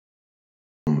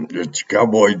It's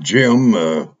Cowboy Jim,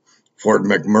 Fort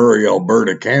McMurray,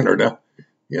 Alberta, Canada,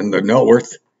 in the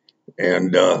north,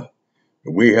 and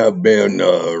we have been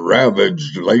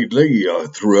ravaged lately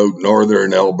throughout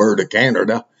northern Alberta,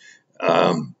 Canada,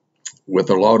 um,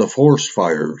 with a lot of forest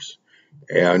fires.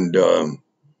 And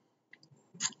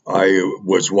I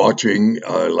was watching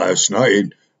last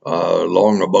night,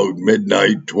 long about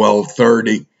midnight,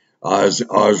 12:30. I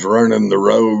was running the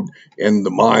road in the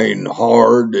mine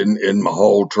hard in my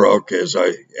haul truck, as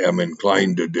I am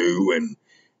inclined to do,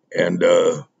 and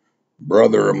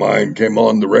brother of mine came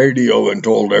on the radio and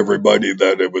told everybody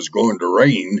that it was going to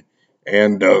rain,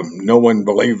 and no one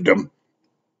believed him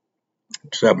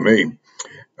except me.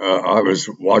 I was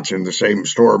watching the same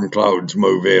storm clouds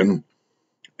move in,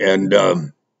 and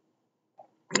along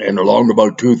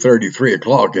about 2:30, 3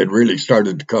 o'clock, it really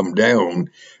started to come down.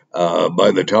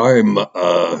 By the time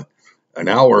an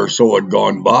hour or so had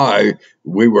gone by,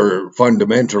 we were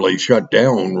fundamentally shut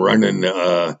down, running.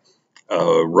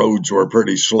 Roads were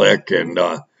pretty slick, and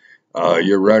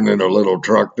you're running a little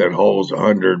truck that holds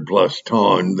 100+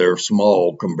 ton. They're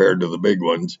small compared to the big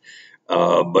ones.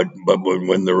 But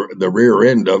when the rear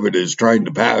end of it is trying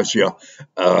to pass you,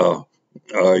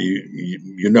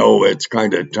 you know it's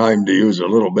kind of time to use a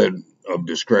little bit of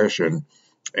discretion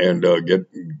and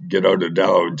get out of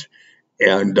Dodge.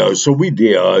 And so we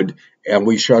did, and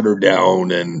we shut her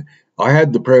down. And I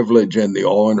had the privilege and the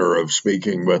honor of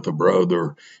speaking with a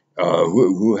brother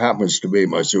who happens to be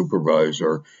my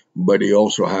supervisor, but he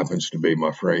also happens to be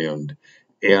my friend.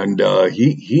 And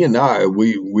he and I,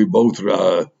 we both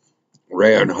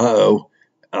ran hoe,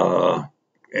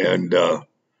 and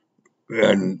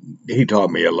he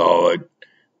taught me a lot.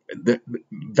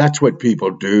 That's what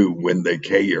people do when they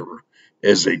care,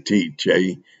 as they teach,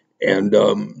 eh? And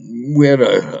we had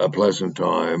a pleasant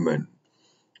time, and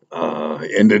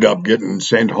ended up getting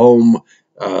sent home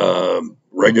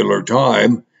regular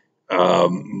time.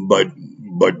 But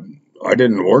I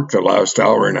didn't work the last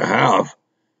hour and a half.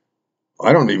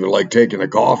 I don't even like taking a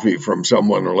coffee from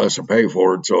someone unless I pay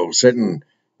for it. So sitting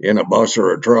in a bus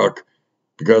or a truck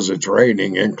because it's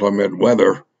raining, inclement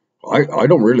weather, I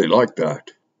don't really like that.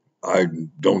 I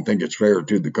don't think it's fair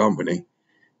to the company.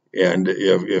 And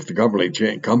if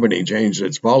the company changed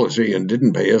its policy and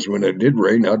didn't pay us when it did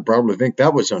rain, I'd probably think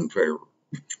that was unfair.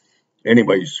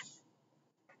 Anyways,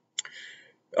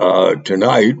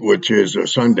 tonight, which is a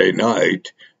Sunday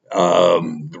night,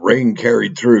 the rain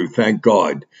carried through, thank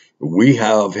God. We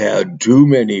have had too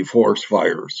many forest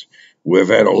fires. We've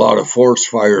had a lot of forest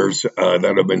fires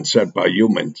that have been set by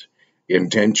humans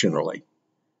intentionally,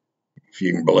 if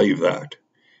you can believe that.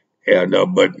 And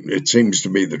but it seems to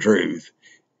be the truth.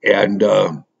 And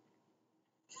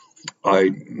I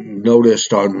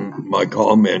noticed on my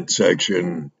comment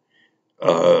section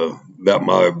that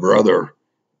my brother,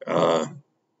 uh,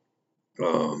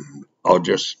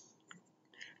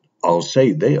 I'll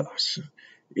say this,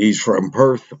 he's from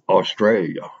Perth,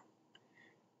 Australia,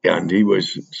 and he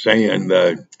was saying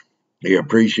that he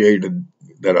appreciated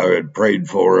that I had prayed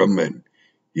for him, and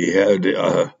he had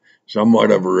somewhat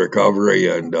of a recovery,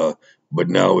 and but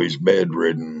now he's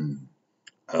bedridden.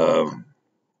 Uh,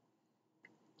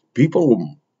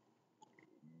 people,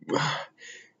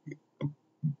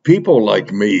 people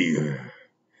like me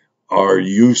are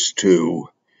used to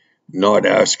not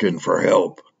asking for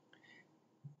help.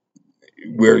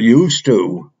 We're used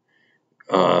to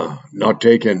not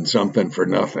taking something for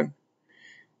nothing.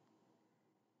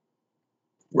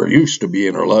 We're used to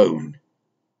being alone.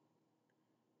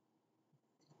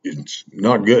 It's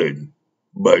not good,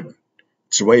 but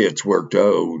it's the way it's worked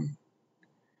out.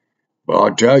 But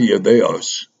I'll tell you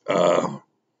this, that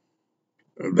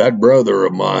brother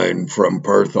of mine from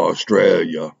Perth,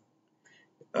 Australia,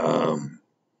 um,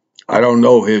 I don't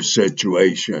know his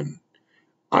situation.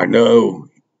 I know,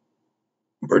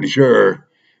 I'm pretty sure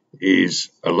he's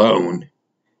alone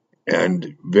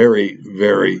and very,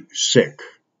 very sick.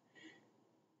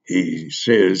 He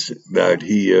says that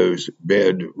he is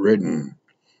bedridden.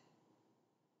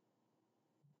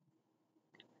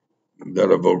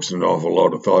 That evokes an awful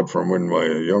lot of thought from in my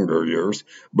younger years.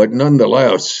 But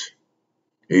nonetheless,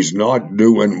 he's not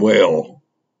doing well.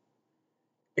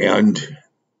 And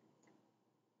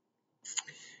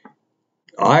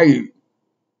I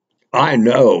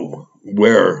know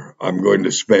where I'm going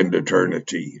to spend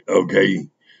eternity, okay?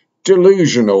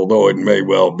 Delusional though it may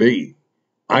well be,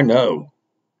 I know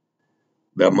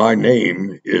that my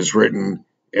name is written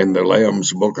in the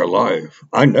Lamb's Book of Life.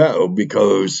 I know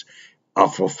because I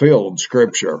fulfilled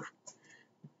Scripture.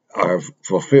 I've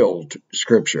fulfilled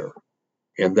Scripture,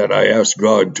 and that I asked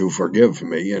God to forgive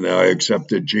me, and I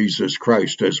accepted Jesus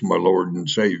Christ as my Lord and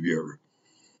Savior.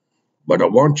 But I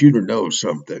want you to know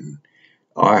something.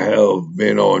 I have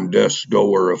been on death's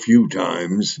door a few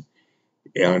times,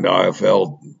 and I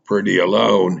felt pretty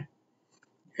alone,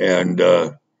 and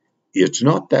it's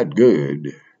not that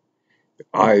good.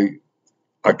 I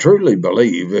I truly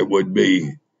believe it would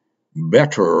be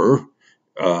better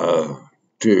uh,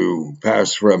 to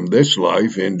pass from this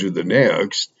life into the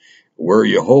next, where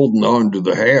you're holding on to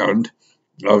the hand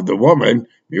of the woman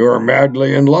you are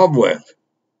madly in love with.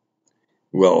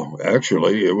 Well,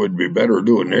 actually, it would be better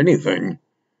doing anything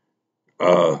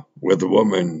with the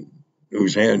woman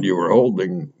whose hand you were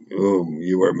holding, whom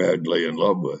you were madly in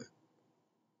love with.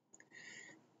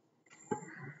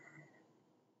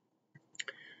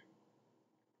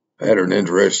 I had an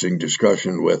interesting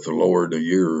discussion with the Lord a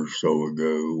year or so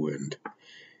ago, and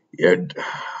it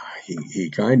he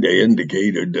kind of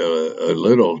indicated a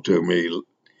little to me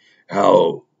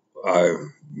how I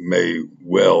may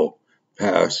well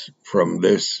pass from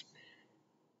this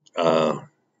uh,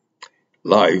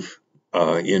 life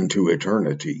into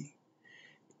eternity,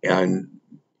 and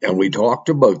we talked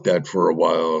about that for a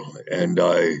while, and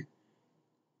I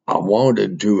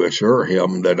wanted to assure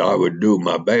him that I would do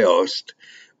my best,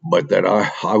 but that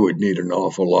I would need an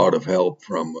awful lot of help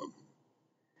from him.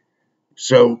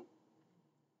 So,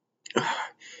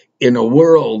 in a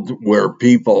world where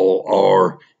people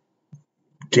are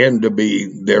tend to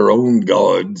be their own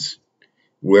gods,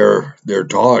 where they're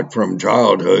taught from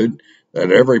childhood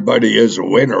that everybody is a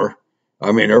winner,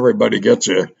 I mean, everybody gets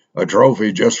a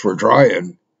trophy just for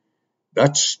trying.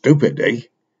 That's stupid, eh?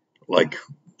 Like,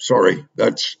 sorry,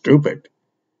 that's stupid.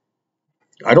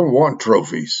 I don't want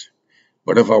trophies,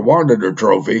 but if I wanted a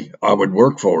trophy, I would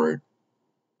work for it.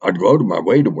 I'd go out of my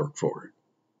way to work for it.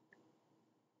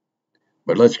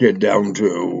 But let's get down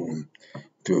to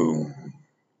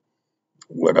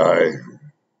what I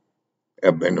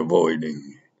have been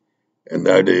avoiding, and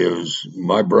that is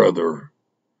my brother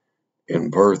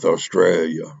in Perth,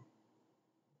 Australia.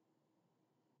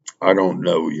 I don't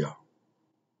know you,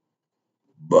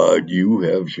 but you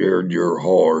have shared your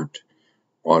heart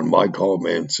on my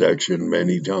comment section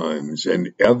many times,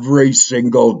 and every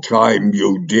single time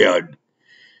you did,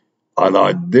 I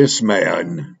thought, this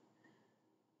man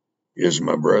is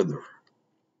my brother.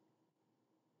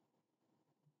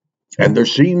 And there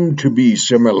seem to be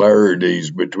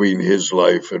similarities between his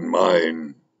life and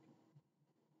mine.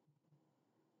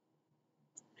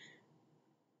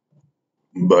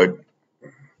 But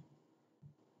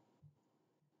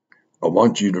I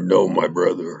want you to know, my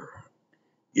brother,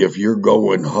 if you're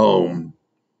going home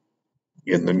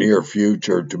in the near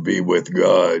future to be with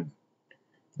God,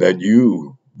 that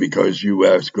you, because you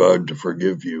ask God to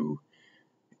forgive you,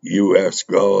 you ask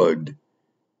God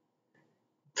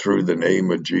through the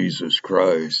name of Jesus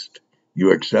Christ,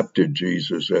 you accepted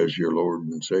Jesus as your Lord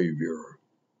and Savior.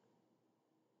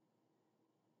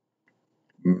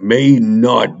 May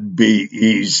not be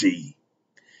easy.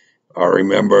 I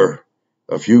remember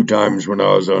a few times when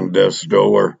I was on death's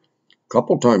door, a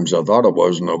couple times I thought I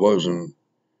was and I wasn't.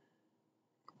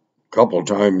 A couple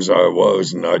times I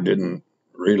was and I didn't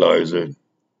realize it.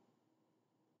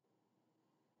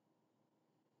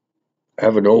 I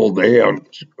have an old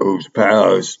aunt who's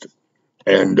passed,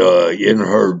 and in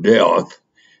her death,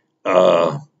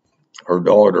 uh, her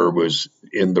daughter was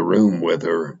in the room with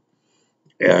her,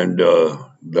 and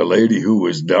the lady who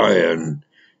was dying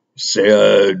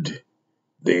said,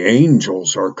 "The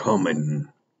angels are coming."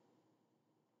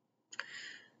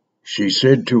 She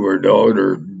said to her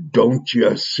daughter, "Don't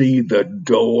you see the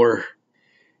door?"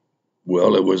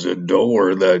 Well, it was a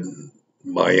door that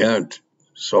my aunt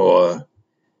saw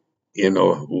in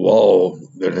a wall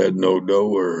that had no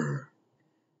door.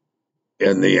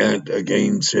 And the aunt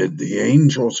again said, "The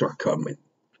angels are coming."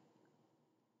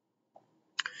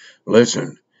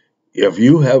 Listen, if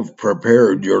you have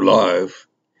prepared your life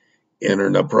in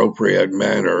an appropriate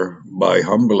manner by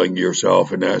humbling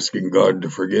yourself and asking God to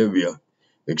forgive you,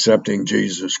 accepting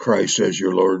Jesus Christ as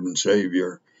your Lord and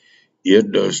Savior, it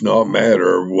does not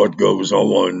matter what goes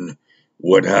on,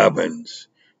 what happens.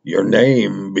 Your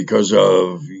name, because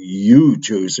of you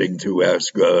choosing to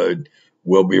ask God,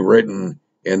 will be written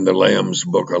in the Lamb's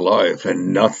Book of Life,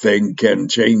 and nothing can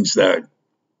change that.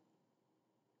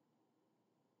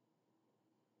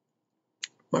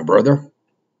 My brother,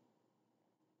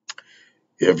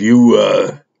 if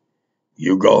you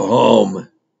go home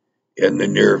in the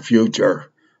near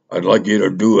future, I'd like you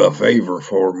to do a favor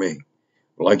for me.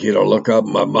 I'd like you to look up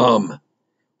my mom.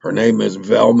 Her name is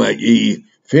Velma E.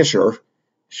 Fisher.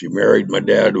 She married my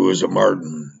dad, who was a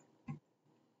Martin.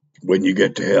 When you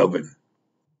get to heaven,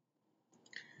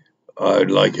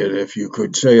 I'd like it if you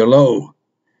could say hello.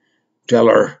 Tell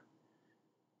her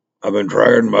I've been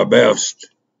trying my best.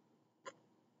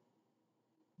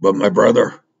 But my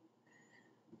brother,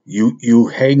 you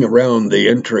hang around the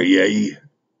entry, eh?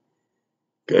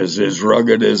 Because as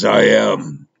rugged as I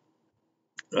am,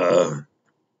 uh,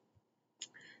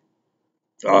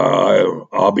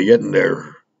 I'll be getting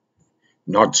there.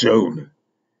 Not soon.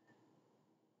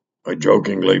 I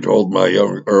jokingly told my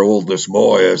oldest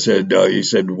boy, I said, he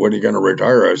said, when are you going to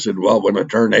retire? I said, well, when I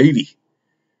turn 80,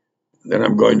 then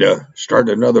I'm going to start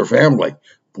another family.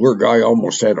 Poor guy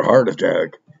almost had a heart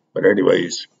attack. But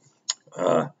anyways,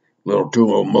 a little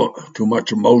too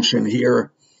much emotion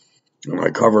here. And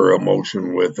I cover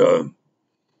emotion with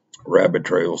rabbit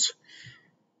trails.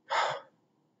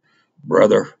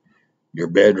 Brother, you're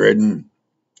bedridden.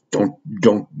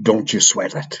 Don't you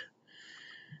sweat it.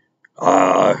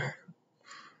 Uh,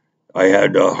 I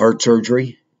had heart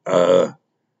surgery.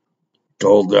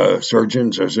 Told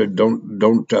surgeons, I said,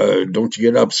 don't you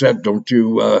get upset. Don't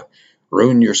you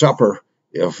ruin your supper.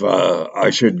 If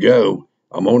I should go,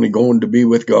 I'm only going to be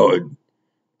with God.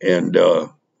 And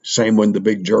same when the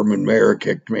big German mayor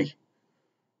kicked me.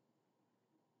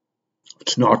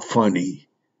 It's not funny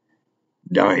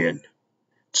dying.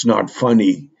 It's not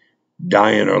funny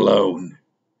dying alone.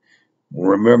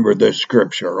 Remember this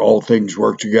scripture, all things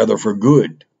work together for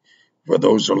good for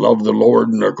those who love the Lord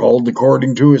and are called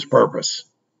according to his purpose.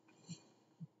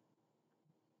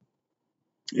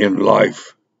 In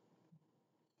life,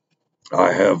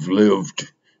 I have lived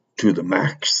to the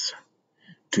max,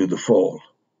 to the full.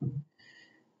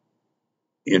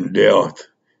 In death,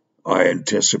 I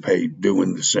anticipate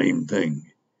doing the same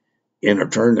thing. In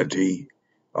eternity,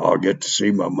 I'll get to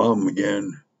see my mom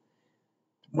again,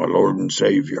 my Lord and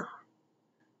Savior,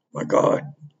 my God.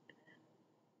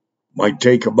 Might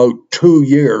take about 2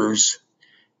 years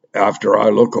after I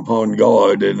look upon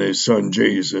God and his son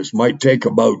Jesus. Might take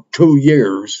about 2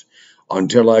 years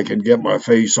until I can get my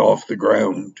face off the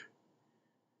ground.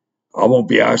 I won't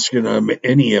be asking him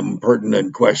any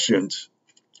impertinent questions.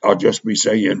 I'll just be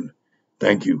saying,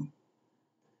 thank you.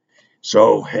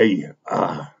 So, hey,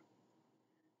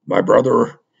 my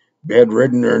brother,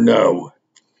 bedridden or no,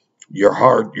 your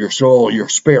heart, your soul, your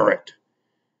spirit,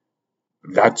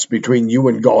 that's between you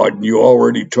and God, and you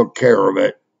already took care of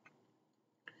it.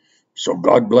 So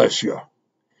God bless you.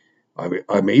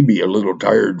 I may be a little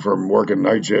tired from working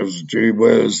night shifts. Gee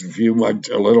whiz,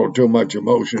 a little too much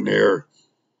emotion here.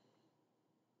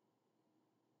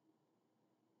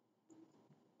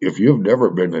 If you've never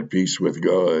been at peace with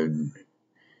God,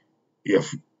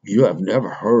 if you have never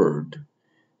heard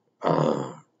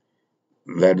uh,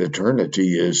 that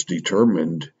eternity is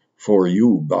determined for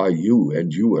you by you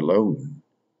and you alone,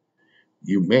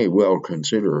 you may well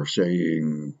consider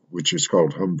saying, which is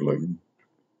called humbling,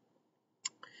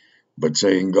 but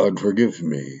saying, God, forgive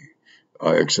me.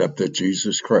 I accept that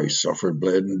Jesus Christ suffered,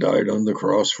 bled, and died on the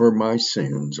cross for my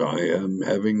sins. I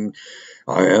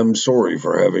am sorry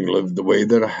for having lived the way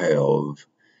that I have.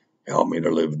 Help me to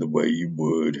live the way you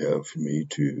would have me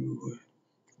to.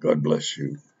 God bless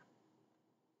you.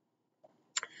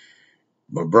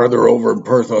 My brother over in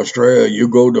Perth, Australia, you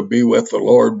go to be with the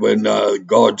Lord when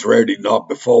God's ready, not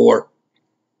before.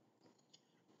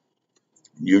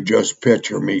 You just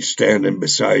picture me standing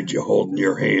beside you, holding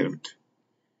your hand.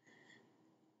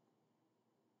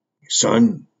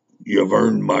 Son, you've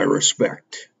earned my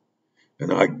respect,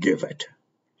 and I give it.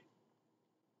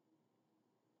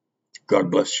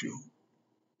 God bless you.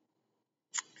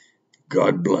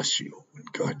 God bless you, and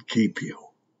God keep you.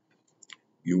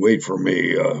 You wait for me.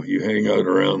 You hang out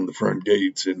around the front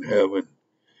gates in heaven.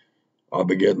 I'll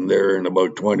be getting there in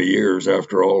about 20 years.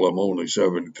 After all, I'm only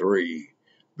 73.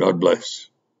 God bless.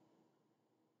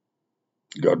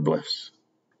 God bless.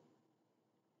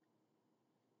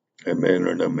 Amen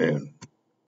and amen.